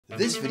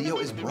This video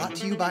is brought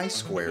to you by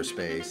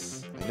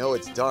Squarespace. I know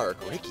it's dark.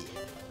 Ricky,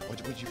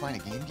 would you find a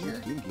Game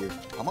Gear? Game Gear.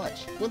 How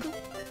much? 50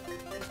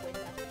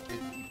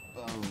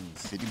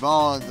 bones. 50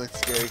 bones. The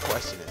scary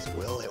question is,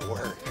 will it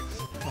work?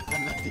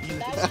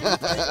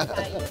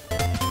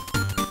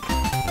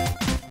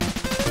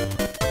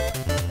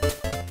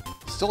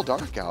 Still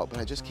dark out, but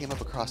I just came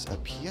up across a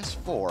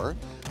PS4,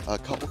 a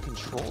couple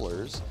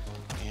controllers,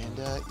 and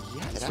yeah,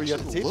 it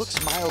actually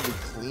looks mildly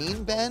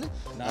clean, Ben.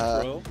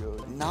 Non-pro.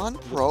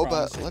 Non-pro,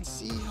 but let's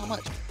see how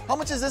much. How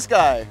much is this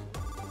guy?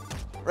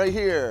 Right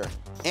here.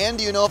 And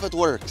do you know if it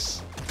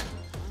works?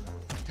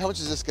 How much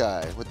is this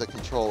guy with the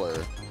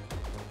controller?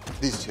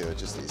 These two,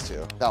 just these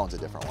two. That one's a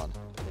different one.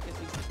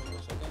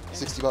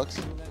 60 bucks?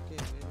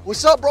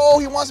 What's up, bro?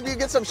 He wants me to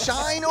get some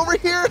shine over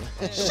here?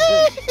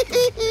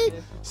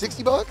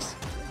 60 bucks?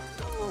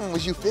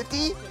 Was you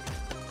 50?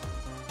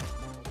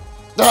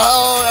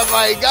 Oh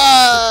my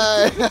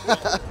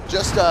God!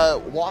 Just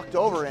walked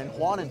over, and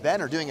Juan and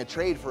Ben are doing a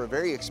trade for a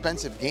very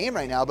expensive game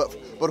right now, but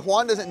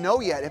Juan doesn't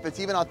know yet if it's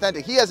even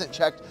authentic. He hasn't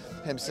checked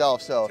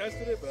himself, so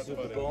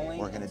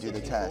we're gonna do the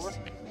test.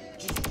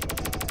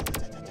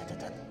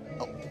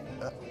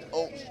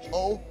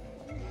 Oh!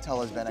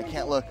 Tell us, Ben. I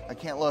can't look. I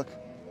can't look.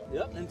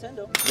 Yep,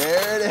 Nintendo.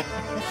 There it is.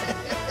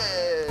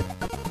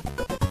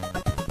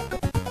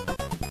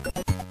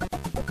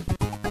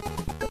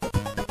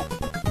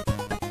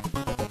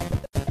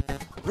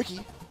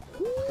 Ricky,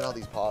 look at all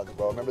these pods,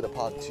 bro. Remember the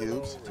pod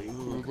tubes?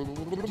 Dude,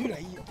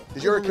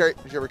 did you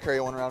ever carry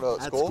one around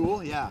at school? At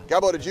school, yeah.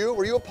 Gabo,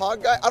 were you a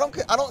pod guy? I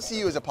don't see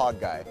you as a pod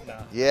guy.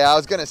 Nah. Yeah, I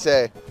was gonna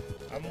say.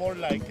 I'm more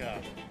like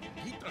a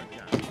guitar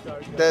guy.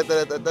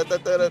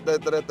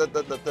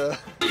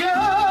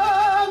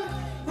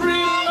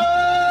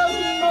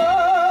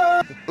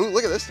 Ooh,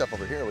 look at this stuff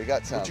over here. We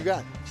got some. What you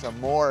got? Some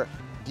more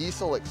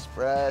Diesel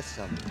Express,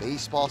 some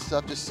baseball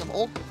stuff, just some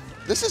old.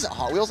 This isn't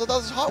Hot Wheels. I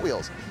thought this was Hot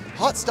Wheels.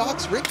 Hot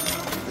Stocks, Ricky.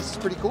 This is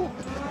pretty cool.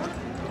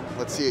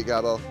 Let's see it,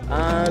 Gabo.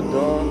 I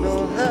don't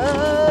know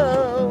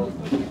how.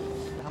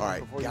 All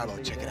right,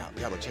 Gabo, check it out.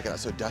 Gabo, check it out.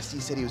 So Dusty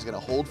said he was gonna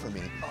hold for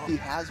me. He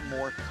has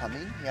more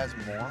coming. He has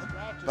more.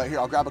 But here,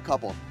 I'll grab a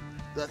couple.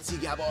 Let's see,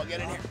 Gabo. I'll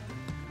get in here.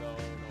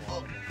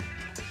 Oh.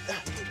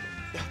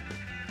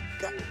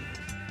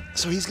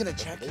 So he's gonna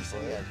check to see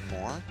he has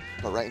more.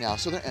 But right now,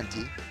 so they're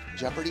empty.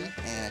 Jeopardy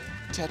and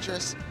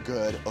Tetris,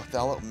 good.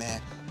 Othello,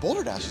 man.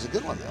 Boulder Dash is a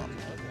good one though.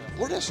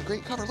 Boulder Dash is a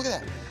great cover. Look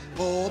at that.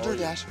 Boulder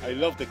Dash. I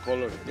love the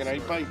color. Can I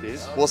buy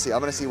this? We'll see. I'm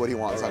gonna see what he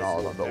wants on all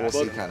of them, but we'll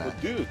see kind of.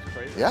 But dude,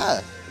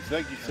 Yeah. it's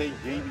like you say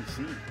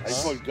JVC. I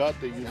forgot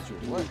they used to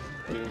do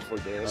games for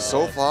them.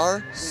 So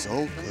far,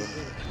 so good.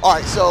 All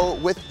right, so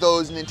with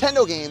those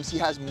Nintendo games, he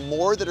has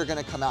more that are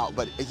gonna come out,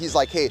 but he's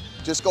like, hey,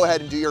 just go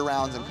ahead and do your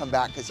rounds and come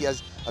back, because he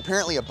has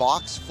apparently a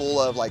box full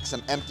of like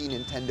some empty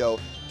Nintendo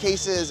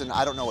cases, and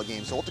I don't know what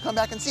games, so we'll have to come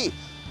back and see.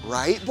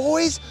 Right,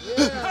 boys?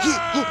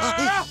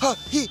 Yeah. All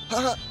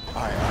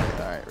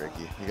right,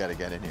 Ricky, you gotta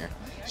get in here.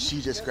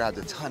 She just grabbed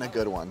a ton of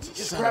good ones.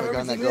 Son of a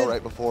gun, that girl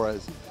right before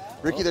us.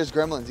 Ricky, there's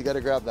Gremlins, you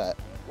gotta grab that.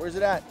 Where's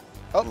it at?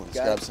 Oh, let's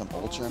grab some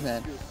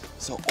Ultraman.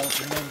 So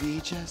Ultraman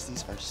VHS,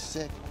 these are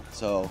sick.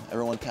 So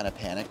everyone kind of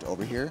panicked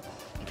over here.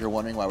 If you're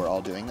wondering why we're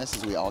all doing this,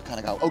 is we all kind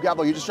of got, oh,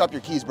 Gabo, you just dropped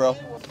your keys, bro.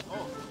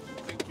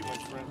 Thank you, my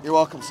friend. You're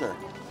welcome, sir.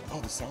 Oh,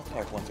 the South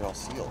Park ones are all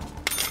sealed.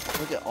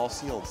 Look at all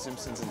sealed,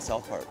 Simpsons and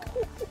South Park.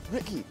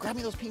 Ricky, grab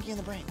me those Pinky and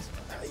the Brains.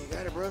 You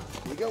got it, bro.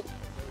 Here you go.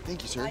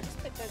 Thank you, sir. I just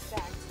put those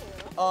back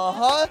too.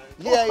 Uh-huh.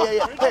 Yeah.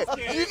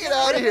 Hey, you get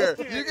out of here.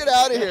 You get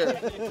out of here.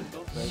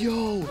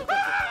 Yo,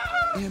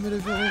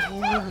 Amityville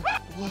Horror.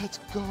 Let's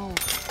go.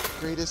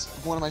 Greatest,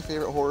 one of my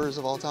favorite horrors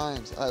of all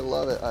times. I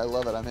love it. I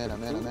love it. I'm in.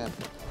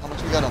 How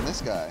much we got on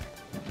this guy?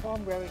 Oh,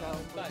 I'm grabbing that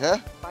one. Yeah?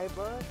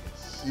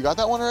 $5. You got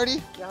that one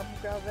already? Yeah, I'm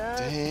grab that.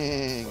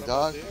 Dang,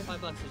 dog.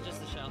 $5 is just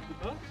the shell.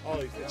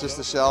 Just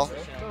the shell?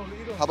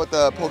 How about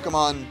the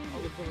Pokemon?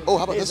 Oh,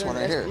 how about this one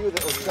right here? With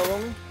the shell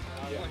only?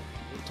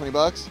 20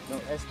 bucks? No,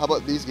 SP. How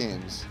about these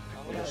games?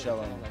 With the shell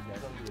only.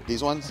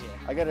 These ones?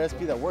 I got an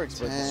SP that works,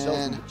 but the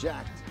shell's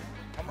jacked.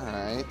 All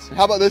right.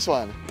 How about this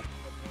one?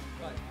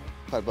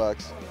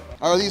 $5.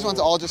 Are these ones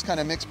all just kind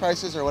of mixed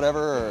prices or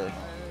whatever?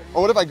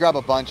 Or what if I grab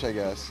a bunch, I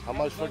guess? How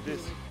much for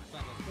this?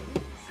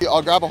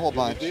 I'll grab a whole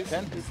bunch.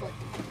 10?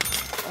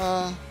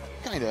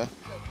 Kinda.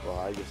 Well,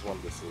 I just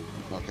want to see.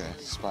 Okay,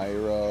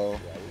 Spyro.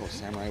 Oh,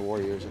 Samurai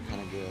Warriors are kind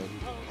of good.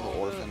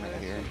 Little Orphan right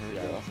here. Here we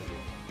go.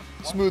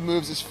 Smooth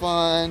Moves is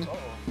fun.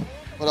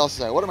 What else is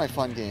that? What are my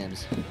fun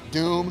games?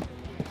 Doom.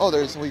 Oh,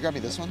 will you grab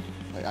me this one?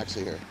 Wait,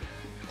 actually here.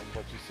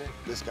 What you say?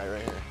 This guy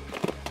right here.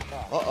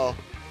 Uh-oh.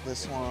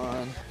 This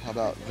one. How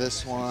about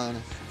this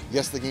one?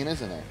 Yes, the game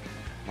is in there.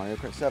 Mario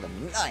Kart 7.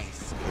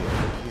 Nice.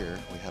 Okay, here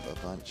we have a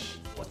bunch.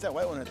 What's that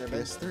white one right there,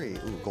 man?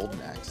 PS3. Ooh,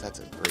 Golden Axe. That's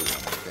a great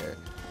one right there.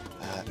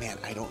 Man,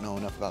 I don't know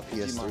enough about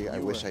PS3. I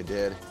wish I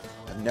did.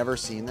 I've never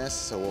seen this,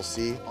 so we'll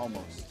see.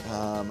 Almost.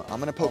 I'm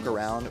gonna poke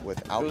around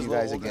without you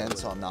guys again,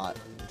 so I'm not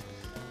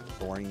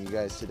boring you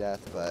guys to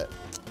death. But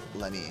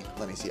let me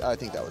see. I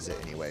think that was it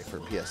anyway for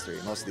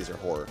PS3. Most of these are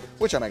horror,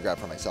 which I might grab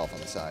for myself on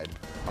the side.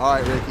 All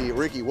right, Ricky.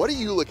 Ricky, what are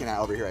you looking at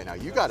over here right now?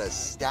 You got a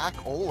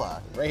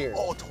Stack-ola. Right here.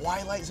 Oh,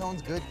 Twilight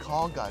Zone's good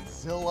call.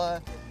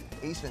 Godzilla,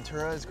 Ace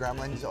Ventura's,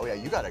 Gremlins. Oh yeah,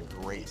 you got a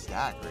great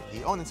stack,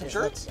 Ricky. Oh, and then some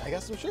shirts. I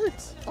got some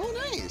shirts. Oh,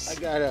 nice. I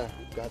got a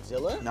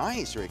Godzilla.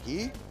 Nice,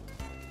 Ricky.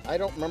 I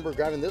don't remember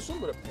grabbing this one,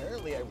 but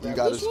apparently I grabbed You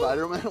got a this one.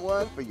 Spider-Man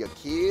one for your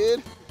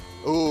kid.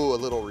 Ooh, a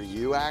little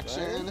Ryu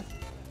action. Right.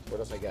 What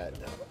else I got?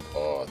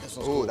 Oh, this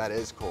one's Ooh, cool. that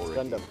is cool,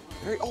 Ricky. Gundam.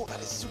 Very, oh, that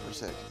is super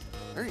sick.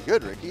 Very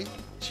good, Ricky.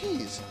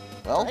 Jeez.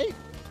 Well, Right?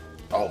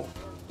 Oh,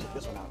 check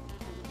this one out.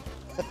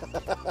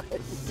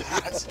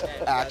 that's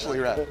actually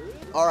rad.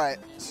 All right,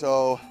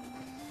 so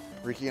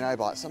Ricky and I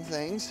bought some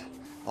things.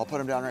 I'll put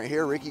them down right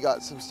here. Ricky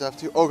got some stuff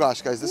too. Oh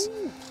gosh, guys, this,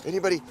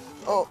 anybody,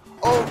 oh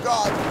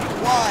God,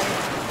 why?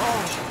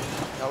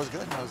 Oh, that was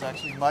good. That was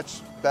actually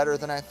much better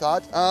than I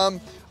thought.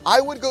 I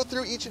would go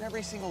through each and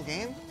every single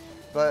game,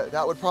 but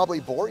that would probably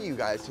bore you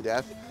guys to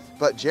death.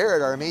 But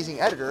Jared, our amazing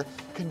editor,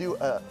 can do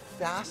a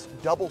fast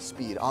double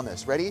speed on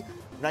this. Ready?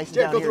 Nice and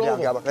Jared, down go here, through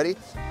down, all of Gabba. Ready?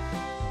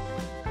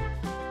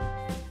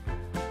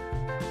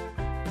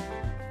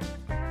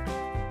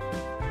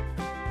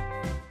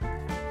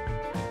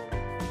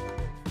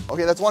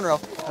 Okay, that's one row.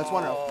 That's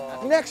one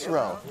row. Next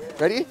row.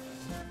 Ready?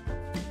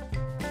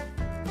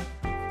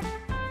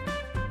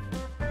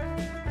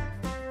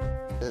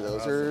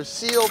 Those are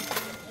sealed.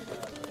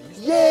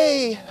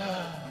 Yay!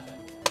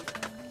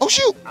 Oh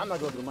shoot! I'm not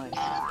going through mine.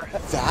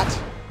 That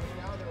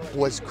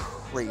was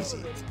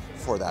crazy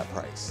for that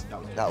price.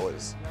 That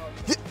was.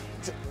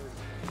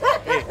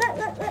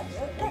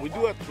 Can we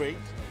do a trade?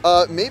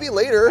 Maybe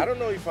later. I don't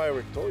know if I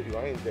ever told you,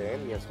 I'm in the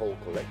NES whole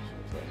collection.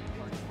 So.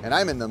 And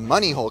I'm in the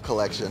money hole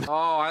collection.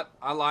 Oh,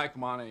 I like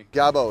money.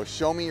 Gabo,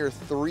 show me your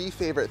 3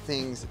 favorite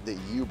things that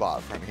you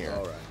bought from here.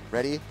 All right.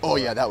 Ready? Oh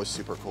yeah, that was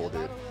super cool,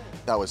 dude.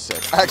 That was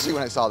sick. Actually,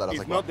 when I saw that, I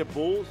was It's like, not the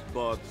Bulls,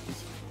 but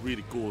it's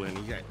really cool, and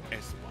he got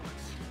S-Box.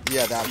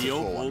 yeah, that's a the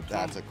cool one. Ultron.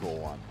 That's a cool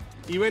one.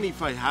 Even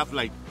if I have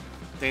like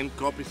 10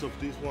 copies of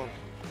this one,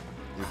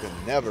 You can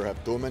never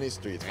have too many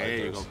Street there you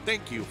Fighters. go.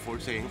 Thank you for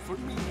saying for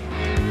me.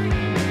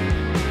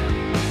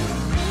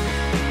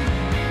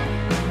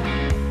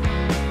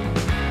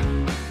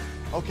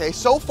 Okay,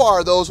 so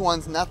far those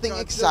ones, nothing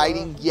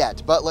exciting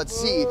yet. But let's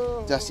see.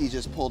 Dusty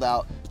just pulled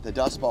out the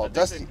dust ball.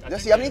 Dusty,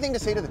 you have anything to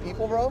say to the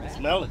people, bro?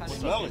 Smell it,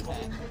 smell it.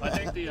 I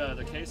think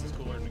the case is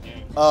cooler in the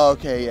game. Oh,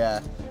 okay,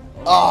 yeah.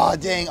 Oh,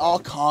 dang, all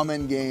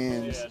common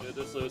games. Yeah, dude,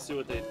 let's see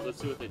what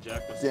they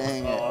jacked us.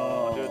 Dang it.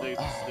 Oh, dude,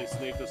 they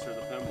snaked us for the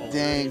pinball.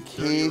 Dang, dirty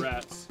Keith.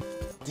 rats.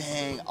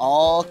 Dang,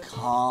 all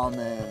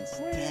commons.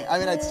 Dang. I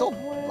mean, I'd still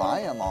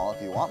buy them all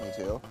if you want me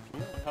to.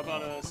 How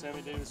about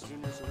Sammy Davis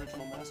Jr.'s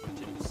original master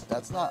chiefs?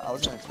 That's not, I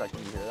wasn't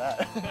expecting to hear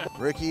that.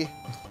 Ricky,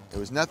 it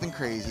was nothing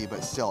crazy,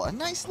 but still a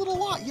nice little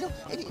lot. You know,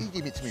 and you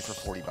gave it to me for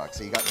 40 bucks.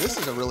 So you got, this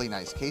is a really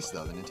nice case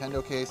though, the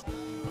Nintendo case.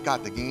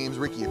 Got the games.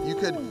 Ricky, if you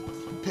could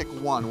pick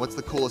one, what's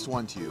the coolest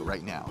one to you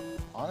right now?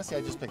 Honestly,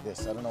 I just picked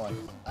this. I don't know.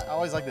 I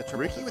always like the triple.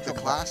 Ricky with the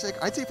triple- classic,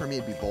 I'd say for me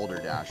it'd be Boulder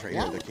Dash right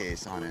Yeah. here, the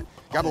case on it.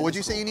 Gabo, what'd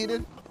you say you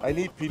needed? I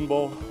need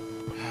pinball.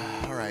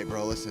 All right,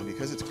 bro, listen,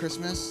 because it's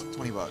Christmas,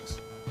 20 bucks.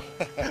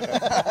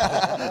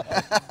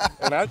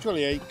 And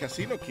actually, a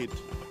casino kit.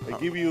 I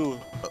give you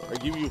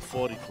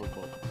 40 for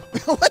both.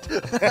 What?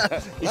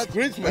 It's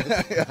Christmas.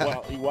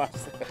 Well, it was.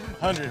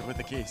 100 with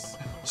the case.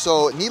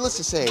 So needless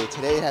to say,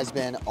 today has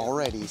been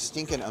already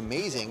stinking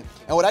amazing.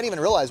 And what I didn't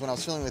even realize when I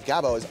was filming with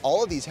Gabo is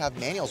all of these have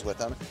manuals with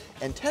them.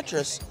 And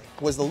Tetris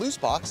was the loose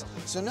box.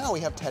 So now we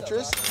have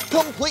Tetris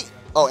complete.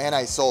 Oh, and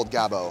I sold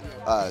Gabo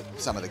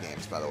some of the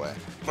games, by the way,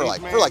 for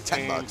like 10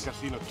 and bucks.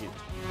 Casino kit.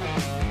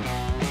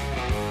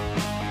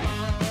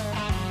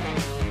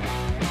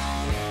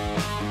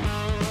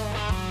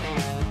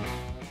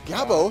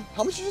 Gabo,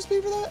 how much did you just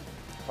pay for that?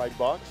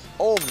 $5.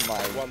 Oh my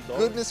 $1.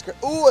 goodness.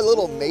 Ooh, a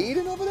little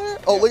maiden over there.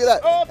 Oh, look at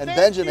that. Oh, and thank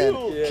Benjamin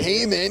you.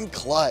 came in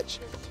clutch.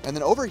 And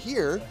then over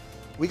here,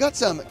 we got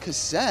some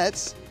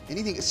cassettes.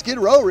 Anything, Skid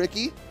Row,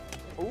 Ricky.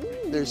 Ooh.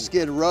 There's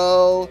Skid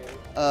Row,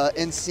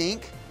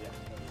 NSYNC,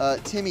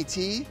 Timmy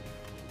T,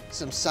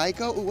 some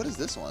Psycho. Ooh, what is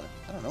this one?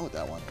 I don't know what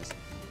that one is.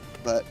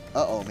 But,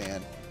 uh-oh,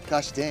 man.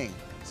 Gosh dang,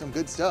 some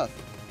good stuff.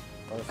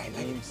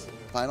 Games.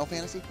 Final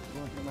Fantasy? You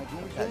want to do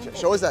my games?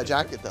 Show us that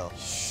jacket, though.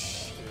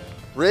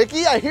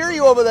 Ricky, I hear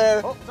you over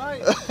there. Oh,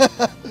 sorry.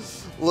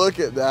 Look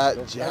at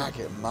that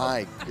jacket,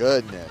 my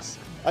goodness.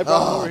 I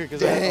brought Oh, him over here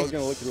because I dang. was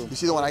going to look through them. You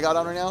see the one I got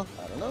on right now?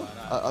 I don't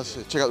know.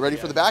 Check out, ready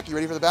for the back? You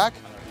ready for the back?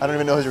 I don't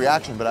even know his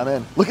reaction, but I'm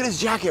in. Look at his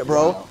jacket,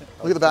 bro.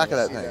 Look at the back of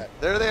that thing.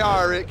 There they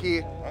are,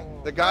 Ricky.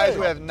 The guys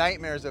we have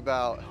nightmares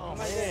about. Oh,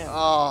 man.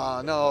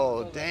 Oh,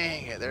 no,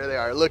 dang it. There they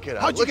are. Look at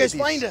them. How'd you Look guys at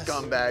these find us?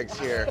 scumbags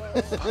here.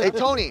 Hey,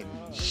 Tony,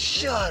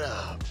 shut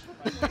up.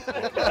 Why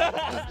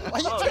are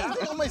you trying to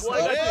take all my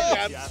stuff?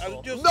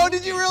 I'm just No,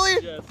 did you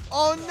really? Yes.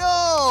 Oh,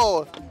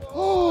 no.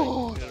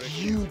 Oh,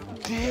 you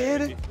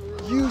did?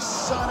 You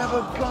son of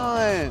a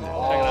gun.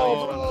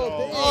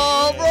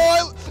 Oh,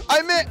 bro,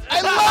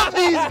 I love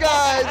these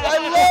guys. I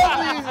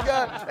love these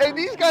guys. Hey,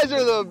 these guys guys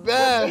are the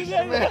best,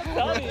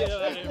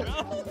 man.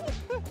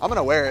 I'm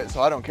gonna wear it,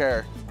 so I don't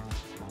care.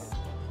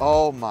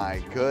 Oh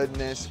my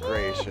goodness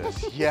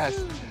gracious.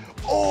 Yes.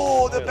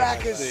 Oh, the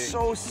back is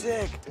so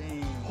sick.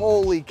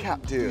 Holy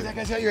cap, dude. That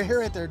guy's got your hair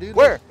right there, dude.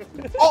 Where?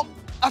 Oh,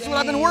 that's what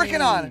I've been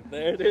working on.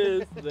 There it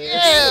is.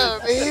 Yeah,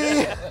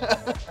 baby.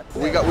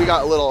 we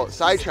got a little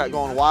sidetrack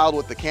going wild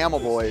with the Camel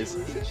Boys.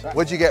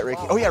 What'd you get,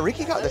 Ricky? Oh yeah,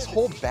 Ricky got this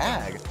whole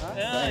bag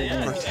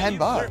for 10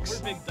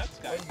 bucks.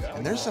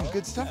 And there's some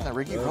good stuff in there,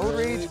 Ricky. Road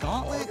Rage,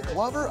 Gauntlet,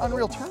 Glover,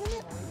 Unreal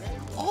Tournament.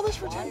 All this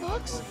for 10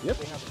 bucks? Yep.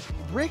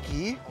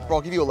 Ricky, bro,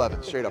 I'll give you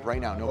 11 straight up right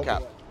now, no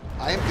cap.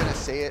 I am gonna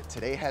say it,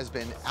 today has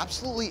been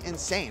absolutely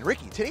insane.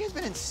 Ricky, today has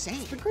been insane.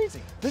 It's been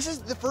crazy. This is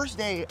the first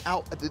day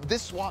out at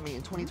this swap meet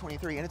in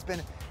 2023 and it's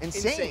been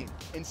insane.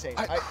 Insane.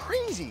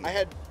 Crazy. I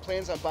had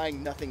plans on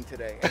buying nothing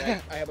today,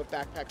 and I have a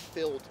backpack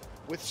filled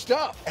with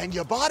stuff. And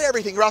you bought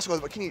everything, Roscoe,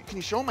 but can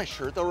you show him my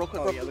shirt though real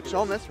quick? Oh, yeah, look at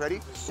show him this. this, ready?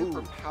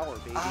 Super power,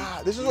 baby.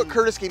 Ah, this is what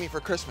Curtis gave me for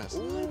Christmas.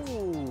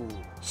 Ooh.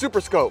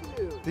 Super Scope.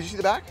 Did you see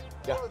the back?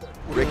 Yeah.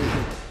 Ricky,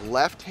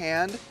 left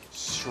hand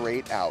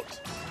straight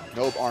out.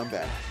 No arm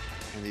bend.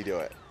 Can you do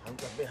it? I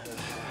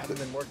haven't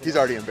been working. He's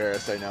already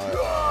embarrassed, I know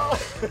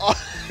it.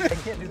 I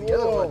can't do the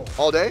other one.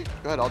 All day?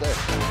 Go ahead, all day.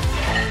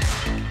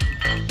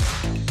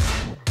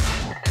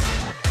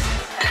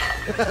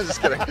 I'm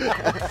just kidding.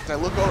 I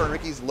look over and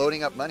Ricky's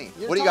loading up money.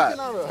 What do you got?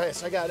 Okay,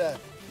 so I got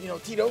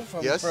Tito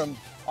from Yes?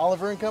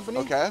 Oliver and Company.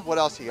 Okay, what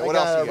else you got? I What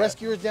got else you got?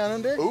 Rescuers Down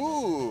Under.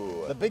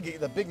 Ooh. The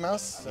big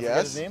mouse. I forget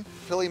Yes. his name.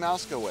 Philly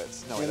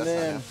Mouskowitz. No, wait, And that's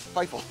then- not him.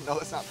 Feifel. No,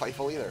 that's not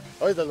Feifel either.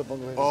 Oh, he's the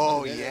bungle.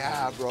 Oh,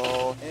 yeah,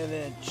 bro. And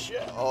then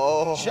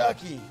Oh.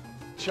 Chucky.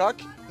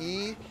 Chuck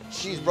E.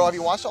 Cheese. Bro, have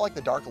you watched all like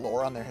the dark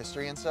lore on their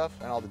history and stuff?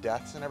 And all the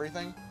deaths and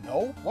everything?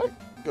 No? What?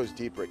 It goes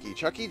deep, Ricky.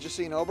 Chucky, just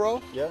so you know, bro,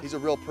 Yeah. he's a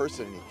real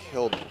person and he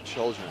killed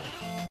children.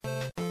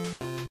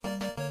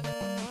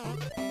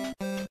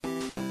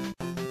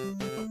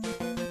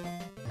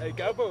 Hey,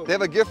 Gabo. They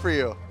have a gift for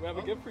you. We have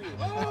a gift for you.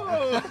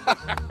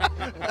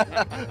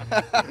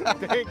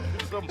 Thank you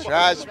so much.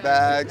 Trash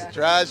bags,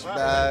 trash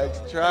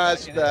bags,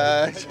 trash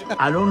bags.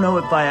 I don't know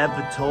if I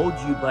ever told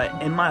you,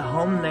 but in my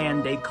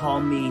homeland they call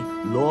me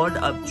Lord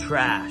of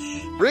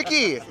Trash.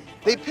 Ricky,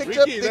 they picked Ricky,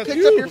 up that's up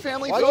you. your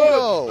family Why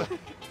photo.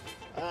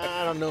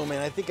 I don't know,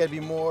 man. I think I'd be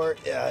more.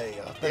 Yeah,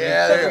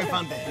 there you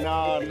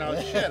go.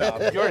 No, shut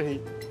up. You're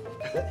he.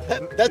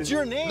 That's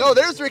your name. No,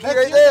 there's Ricky That's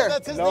right your- there.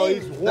 That's his No, name.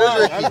 he's There's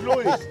one. I'm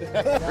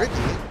Luis.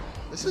 Ricky,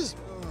 this is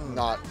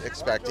not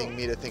expecting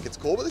me to think it's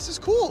cool, but this is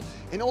cool.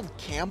 An old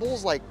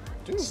Campbell's like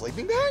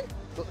sleeping bag?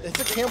 It's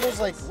a Campbell's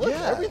like, look,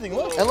 everything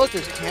looks. And look,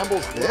 there's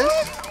Campbell's this.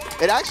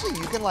 It actually,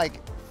 you can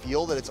like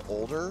feel that it's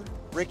older,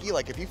 Ricky.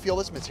 Like if you feel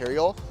this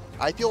material,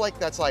 I feel like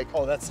that's like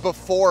that's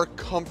before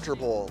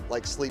comfortable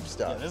like sleep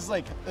Yeah, stuff.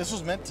 this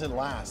was meant to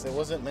last. It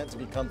wasn't meant to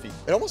be comfy.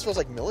 It almost feels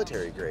like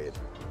military grade.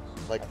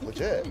 Like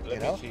legit, you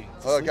know? see.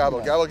 Oh,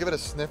 Gabo, give it a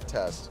sniff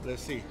test.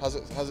 Let's see. How's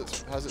it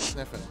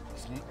sniffing?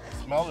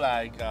 Smell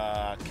like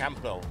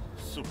Campbell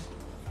soup.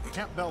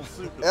 Campbell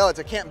soup. Oh, it's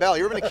a Campbell.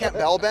 You ever been to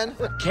Campbell, Ben?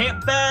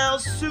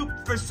 Campbell's soup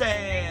for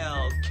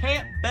sale.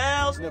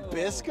 Campbell's.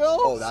 Nabisco?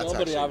 Oh, that's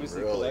Somebody actually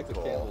obviously really collected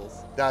cool. Campbell's.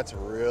 That's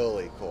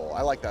really cool.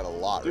 I like that a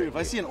lot. Dude, if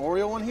I see an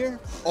Oreo one here,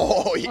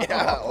 Oh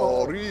yeah,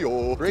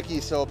 Oreo.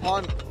 Ricky, so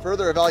upon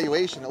further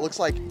evaluation, it looks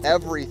like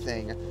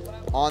everything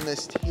on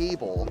this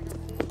table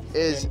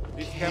is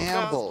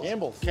Campbell's.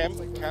 Campbell's.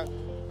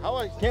 How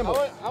I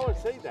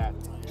say that?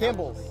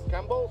 Campbell's.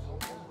 Campbell's.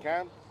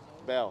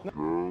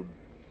 Campbell.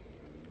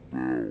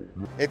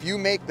 If you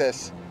make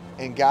this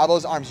in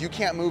Gabo's arms, you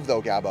can't move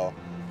though, Gabo.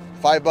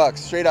 $5,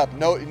 straight up.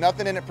 No,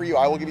 nothing in it for you.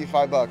 I will give you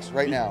 $5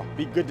 right now.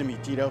 Be good to me,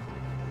 Tito.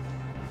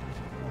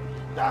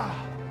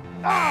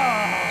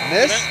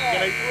 Miss?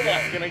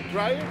 Can I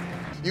try it?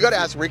 You got to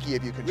ask Ricky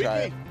if you can try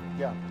it. Ricky,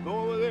 Yeah. go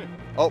over there.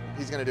 Oh,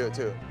 he's gonna do it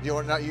too. You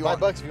want not? You want?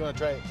 $5 if you want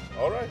to try it.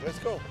 All right, let's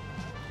go.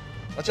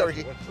 Watch out,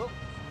 Ricky. Let's go.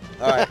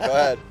 All right, go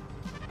ahead.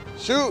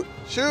 Shoot!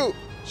 Shoot!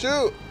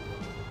 Shoot!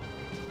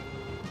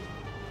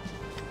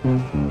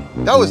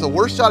 That was the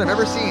worst shot I've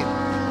ever seen.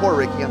 Poor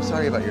Ricky. I'm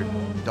sorry about your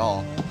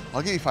doll.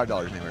 I'll give you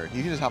 $5 anyway.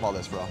 You can just have all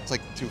this, bro. It's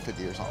like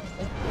 $2.50 or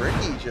something.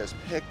 Ricky just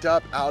picked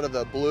up out of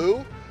the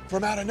blue,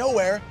 from out of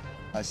nowhere,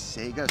 a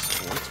Sega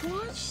sports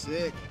watch.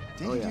 Sick.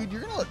 Dang, dude,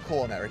 you're gonna look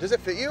cool in that. Right? Does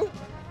it fit you?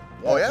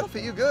 Oh yeah, it'll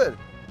fit you good.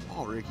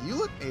 Oh, Ricky, you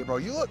look, hey bro,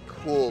 you look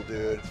cool,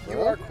 dude. You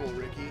are cool,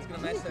 Ricky. It's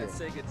gonna match that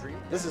Sega Dream.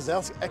 This is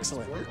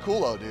excellent. You're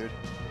cool, dude.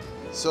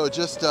 So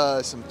just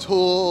some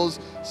tools,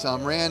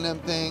 some random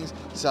things,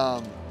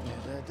 some.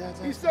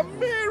 It's a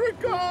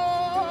miracle!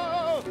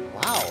 Wow,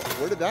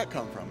 where did that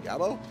come from,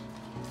 Gabo?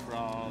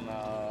 From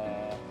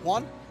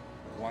Juan?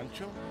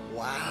 Juancho.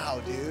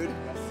 Wow, dude.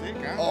 That's sick,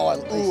 huh? Oh,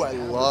 I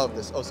love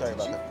this. Oh, sorry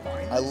about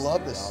that. I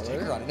love this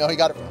sticker on it. No, he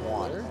got it from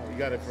Juan. You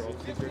got it for all.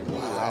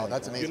 Wow,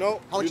 that's amazing. You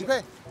know, how much you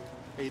pay?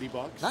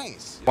 $80.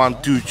 Nice.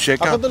 1, 2,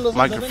 check out.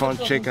 Microphone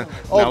check out.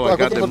 Now I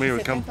got the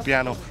miracle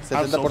piano.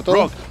 I'm so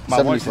broke.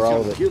 My voice is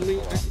gonna kill me.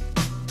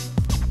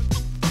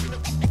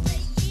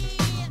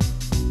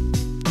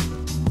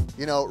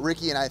 You know,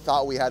 Ricky and I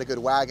thought we had a good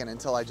wagon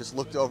until I just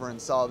looked over and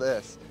saw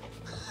this.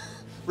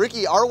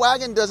 Ricky, our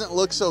wagon doesn't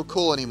look so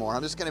cool anymore.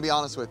 I'm just gonna be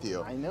honest with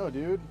you. I know,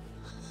 dude.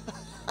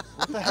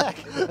 What the heck?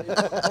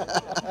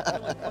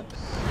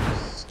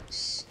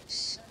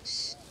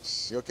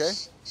 You okay?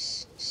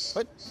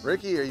 What?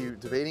 Ricky, are you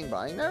debating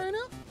buying that right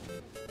now?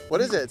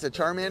 What is it? It's a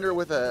Charmander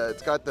with a,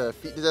 it's got the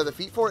feet, does it have the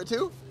feet for it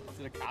too?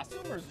 Is it a costume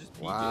or is it just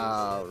PJs?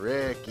 Wow,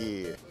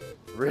 Ricky.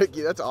 Ricky,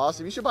 that's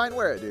awesome. You should buy and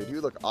wear it, dude.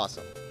 You look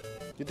awesome.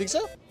 You think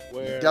so?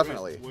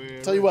 Definitely.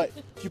 Tell you what,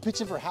 if you pitch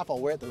in for half, I'll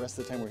wear it the rest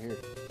of the time we're here.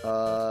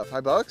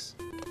 $5?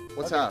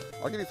 What's half?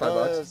 I'll give you $5.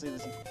 Let's see.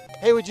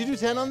 Hey, would you do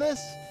 10 on this?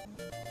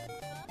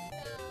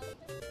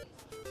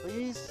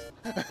 Please?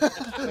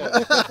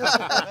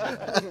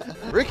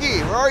 Ricky,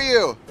 where are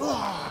you?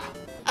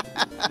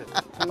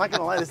 I'm not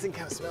gonna lie, this thing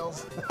kind of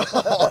smells.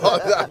 Oh,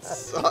 that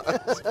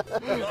sucks.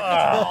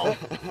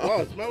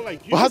 Oh, it smells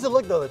like you. Well, how's it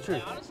look though, the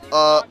truth?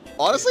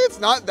 Honestly, it's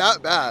not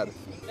that bad.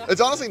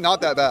 It's honestly not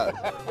that bad.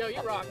 Yo,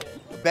 you rock it.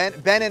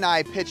 Ben and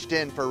I pitched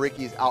in for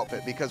Ricky's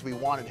outfit because we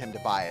wanted him to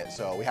buy it,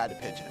 so we had to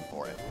pitch in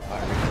for it. All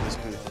right, Ricky, this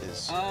booth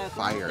is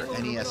fire.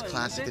 NES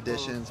Classic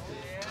Editions,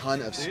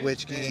 ton of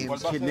Switch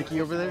games. Kid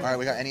Nicky over there? All right,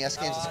 we got NES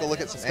games. Let's go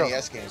look at some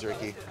NES games,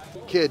 Ricky.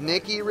 Kid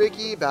Nicky,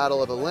 Ricky,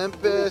 Battle of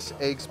Olympus,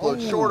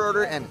 Explode Short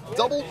Order, and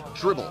Double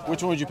Dribble.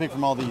 Which one would you pick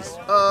from all these?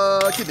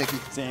 Kid Nicky.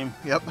 Same.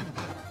 Yep.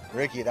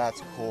 Ricky,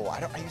 that's cool.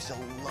 I used to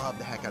love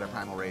the heck out of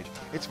Primal Rage.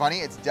 It's funny,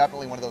 it's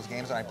definitely one of those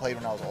games that I played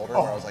when I was older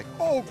where I was like,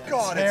 oh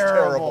God, it's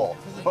terrible.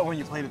 But when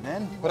you played it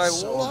then? But I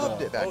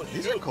loved it back then.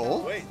 These are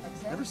cool.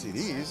 Never see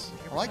these.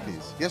 I like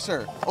these. Yes,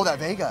 sir. Oh, that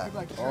Vega.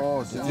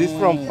 Oh, Is this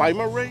from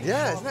Primal Rage?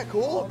 Yeah, isn't that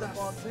cool?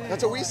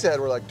 That's what we said.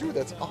 We're like, dude,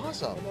 that's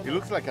awesome. It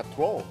looks like a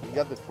troll. You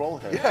got the troll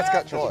head. Yeah, it's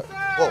got troll.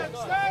 Whoa. It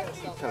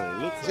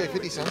Is it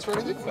 50 cents for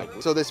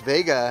everything? So this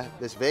Vega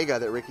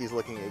that Ricky's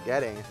looking at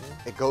getting,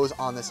 it goes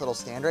on this little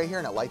stand right here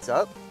and it lights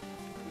up.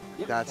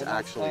 That's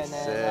actually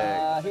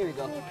sick. Here we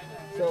go.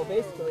 So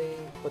basically,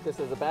 put this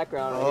as a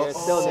background right Oh, here.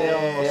 It's still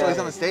new. so he's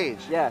on the stage.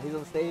 Yeah, he's on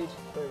the stage.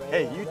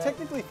 Hey, you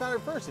technically found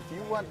it first. If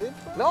you want it.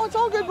 No, it's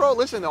all good, bro.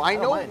 Listen, though, I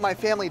don't know mind. my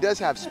family does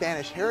have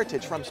Spanish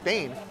heritage from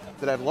Spain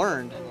that I've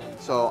learned.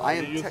 So I Are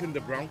am. you using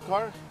the brown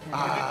car?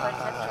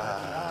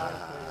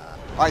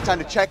 All right, time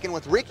to check in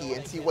with Ricky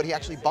and see what he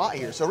actually bought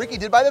here. So Ricky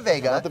did buy the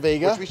Vega, Got the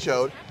Vega. which we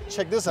showed.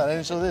 Check this out. I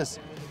didn't show this.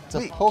 It's a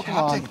Wait, Pokemon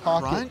Captain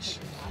Pocket Crunch?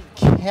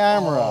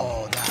 camera.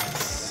 Oh,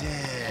 that's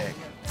sick.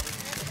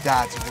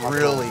 That's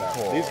really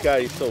cool. This guy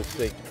is so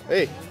sick.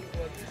 Hey,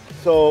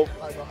 so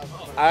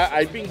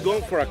I've been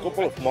gone for a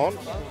couple of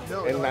months,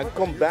 and I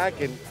come back,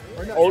 and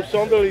all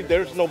suddenly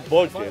there's no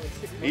budget.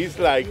 It's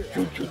like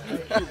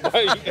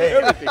buying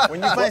everything.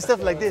 When you find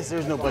stuff like this,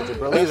 there's no budget,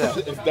 bro. Look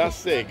at that. That's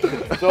sick.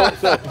 So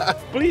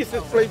please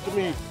explain to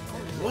me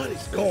what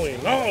is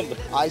going on.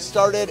 I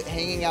started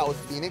hanging out with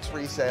Phoenix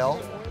Resale,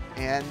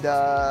 and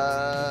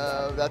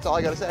that's all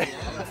I gotta say.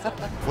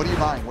 What are you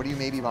buying? What are you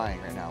maybe buying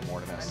right now,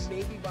 Mortimus?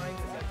 Maybe buying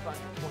this at front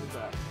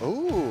 $20.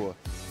 Ooh.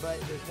 But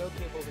there's no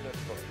cables in the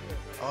store.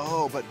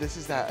 Oh, but this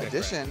is that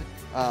edition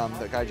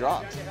that guy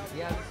dropped.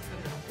 Yeah,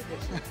 this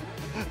is the edition.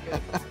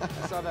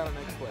 I saw that on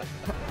Xbox.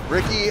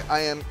 Ricky,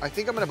 I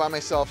think I'm gonna buy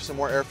myself some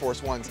more Air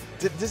Force Ones.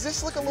 Does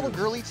this look a little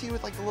girly to you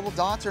with like the little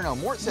dots or no?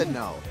 Mort said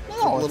no.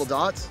 No, Little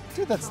dots?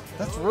 Dude, that's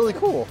really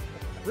cool.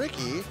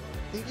 Ricky,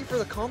 thank you for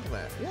the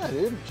compliment. Yeah,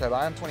 dude. Should I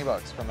buy him?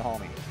 $20 from the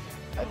homie.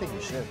 I think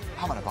you should.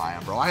 I'm gonna buy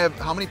them, bro. I have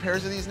how many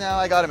pairs of these now?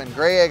 I got them in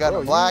gray, I got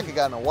them in black, I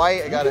got them in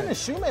white, I got You've them been a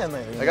shoe man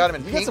lately. I got him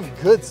in You pink. got some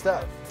good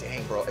stuff.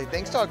 Dang, bro. Hey,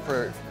 thanks, Dog,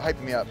 for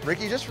hyping me up.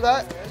 Ricky, just for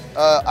that,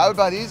 I would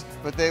buy these,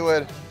 but they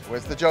would.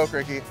 Where's the joke,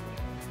 Ricky?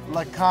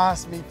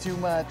 Lacoste me too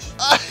much.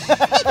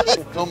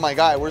 Oh, my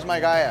guy. Where's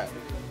my guy at?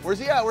 Where's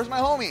he at? Where's my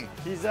homie?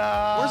 He's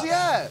Where's he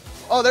at?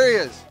 Oh, there he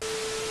is.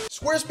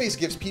 Squarespace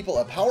gives people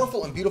a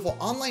powerful and beautiful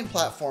online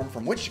platform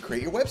from which to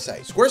create your website.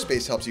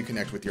 Squarespace helps you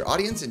connect with your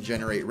audience and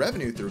generate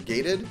revenue through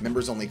gated,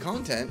 members-only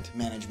content,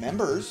 manage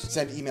members,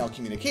 send email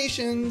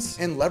communications,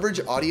 and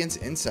leverage audience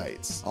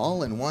insights,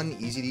 all in one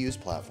easy-to-use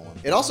platform.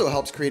 It also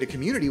helps create a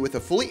community with a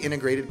fully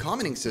integrated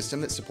commenting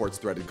system that supports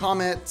threaded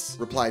comments,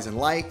 replies and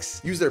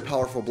likes. Use their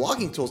powerful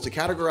blogging tools to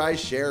categorize,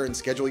 share, and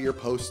schedule your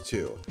posts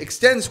too.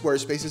 Extend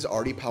Squarespace's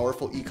already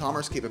powerful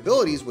e-commerce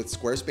capabilities with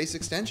Squarespace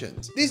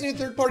extensions. These new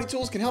third-party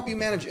tools can help you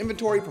manage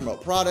inventory,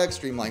 promote products,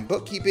 streamline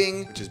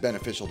bookkeeping, which is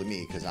beneficial to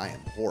me because I am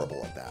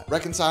horrible at that,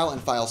 reconcile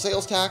and file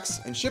sales tax,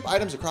 and ship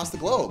items across the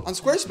globe. On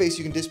Squarespace,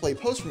 you can display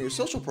posts from your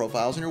social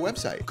profiles on your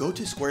website. Go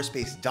to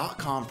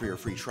squarespace.com for your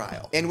free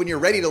trial. And when you're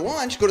ready to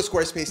launch, go to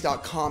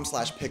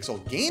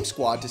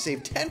squarespace.com/pixelgamesquad to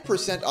save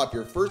 10% off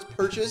your first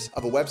purchase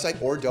of a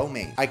website or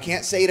domain. I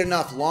can't say it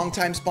enough.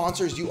 Longtime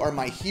sponsors, you are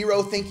my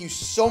hero. Thank you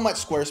so much,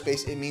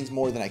 Squarespace. It means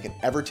more than I can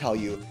ever tell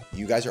you.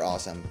 You guys are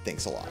awesome.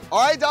 Thanks a lot. All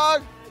right,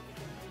 dog.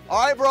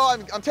 All right, bro,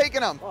 I'm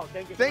taking them. Oh,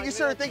 thank you. Thank you,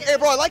 sir. Hey,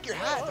 bro, I like your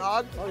hat,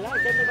 dog. Oh, yeah,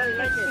 everybody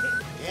likes it.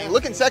 Dang,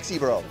 looking sexy,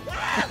 bro.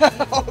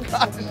 Oh,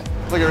 God.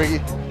 Look at Ricky.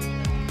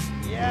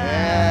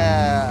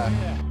 Yeah.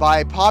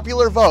 By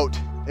popular vote,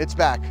 it's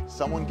back.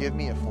 Someone give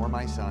me a For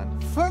My Son.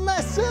 For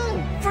my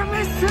son. For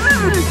my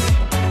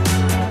son!